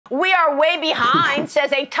We are way behind,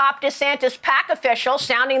 says a top DeSantis PAC official,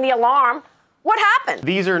 sounding the alarm. What happened?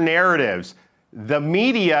 These are narratives. The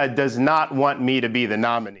media does not want me to be the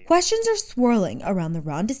nominee. Questions are swirling around the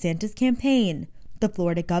Ron DeSantis campaign. The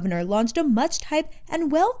Florida governor launched a much-hyped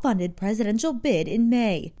and well-funded presidential bid in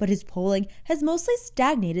May, but his polling has mostly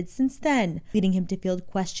stagnated since then, leading him to field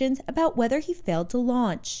questions about whether he failed to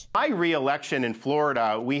launch. My re-election in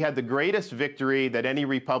Florida, we had the greatest victory that any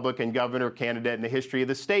Republican governor candidate in the history of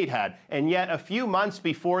the state had. And yet, a few months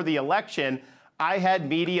before the election, I had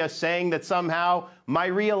media saying that somehow my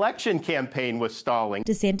re-election campaign was stalling.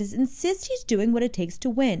 DeSantis insists he's doing what it takes to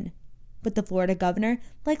win, but the Florida governor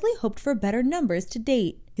likely hoped for better numbers to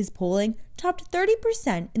date. His polling topped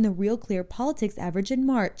 30% in the Real Clear Politics average in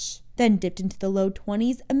March, then dipped into the low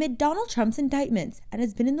 20s amid Donald Trump's indictments and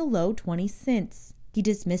has been in the low 20s since. He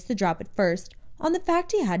dismissed the drop at first on the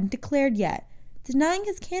fact he hadn't declared yet, denying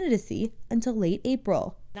his candidacy until late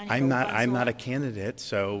April. I'm not a candidate,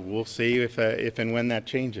 so we'll see if and when that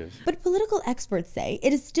changes. But political experts say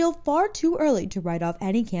it is still far too early to write off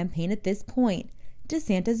any campaign at this point,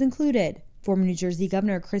 DeSantis included. Former New Jersey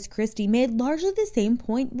Governor Chris Christie made largely the same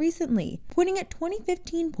point recently, pointing at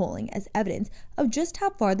 2015 polling as evidence of just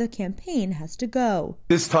how far the campaign has to go.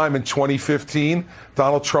 This time in 2015,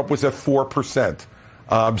 Donald Trump was at 4%.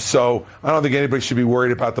 So I don't think anybody should be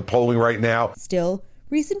worried about the polling right now. Still,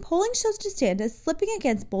 recent polling shows DeSantis slipping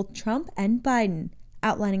against both Trump and Biden,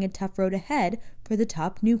 outlining a tough road ahead for the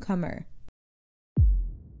top newcomer.